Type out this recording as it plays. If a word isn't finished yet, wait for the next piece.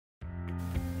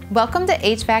Welcome to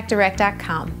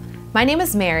HVACdirect.com. My name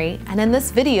is Mary, and in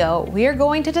this video, we are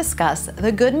going to discuss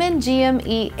the Goodman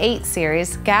GME8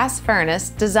 series gas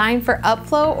furnace designed for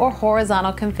upflow or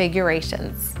horizontal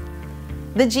configurations.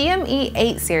 The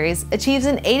GME8 series achieves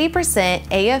an 80%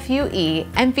 AFUE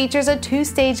and features a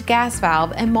two-stage gas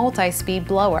valve and multi-speed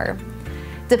blower.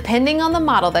 Depending on the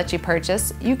model that you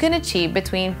purchase, you can achieve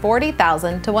between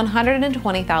 40,000 to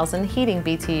 120,000 heating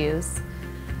BTUs.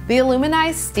 The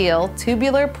aluminized-steel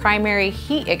tubular primary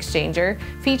heat exchanger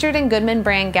featured in Goodman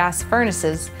brand gas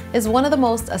furnaces is one of the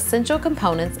most essential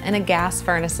components in a gas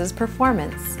furnace's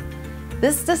performance.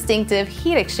 This distinctive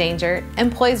heat exchanger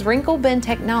employs wrinkle bend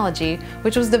technology,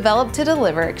 which was developed to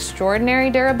deliver extraordinary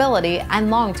durability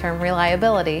and long-term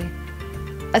reliability.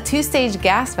 A two-stage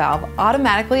gas valve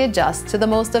automatically adjusts to the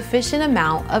most efficient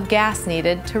amount of gas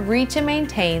needed to reach and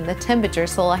maintain the temperature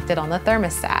selected on the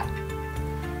thermostat.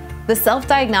 The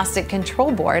self-diagnostic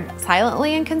control board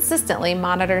silently and consistently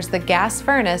monitors the gas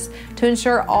furnace to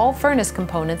ensure all furnace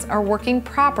components are working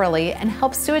properly and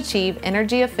helps to achieve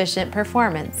energy-efficient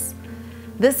performance.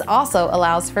 This also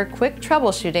allows for quick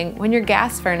troubleshooting when your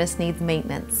gas furnace needs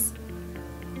maintenance.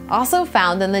 Also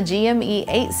found in the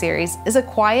GME8 series is a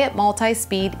quiet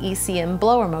multi-speed ECM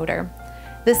blower motor.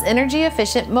 This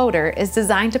energy-efficient motor is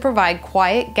designed to provide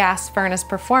quiet gas furnace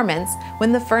performance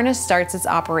when the furnace starts its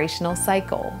operational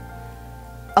cycle.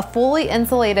 A fully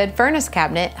insulated furnace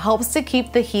cabinet helps to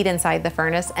keep the heat inside the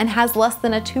furnace and has less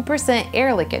than a 2%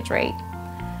 air leakage rate.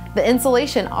 The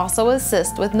insulation also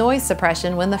assists with noise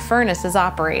suppression when the furnace is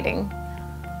operating.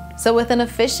 So with an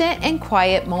efficient and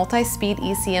quiet multi-speed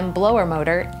ECM blower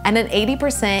motor and an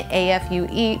 80%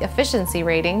 AFUE efficiency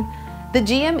rating, the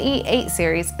GME8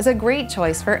 series is a great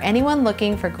choice for anyone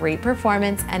looking for great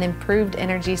performance and improved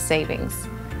energy savings.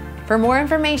 For more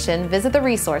information, visit the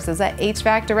resources at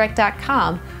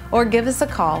HVACdirect.com or give us a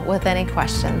call with any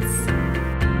questions.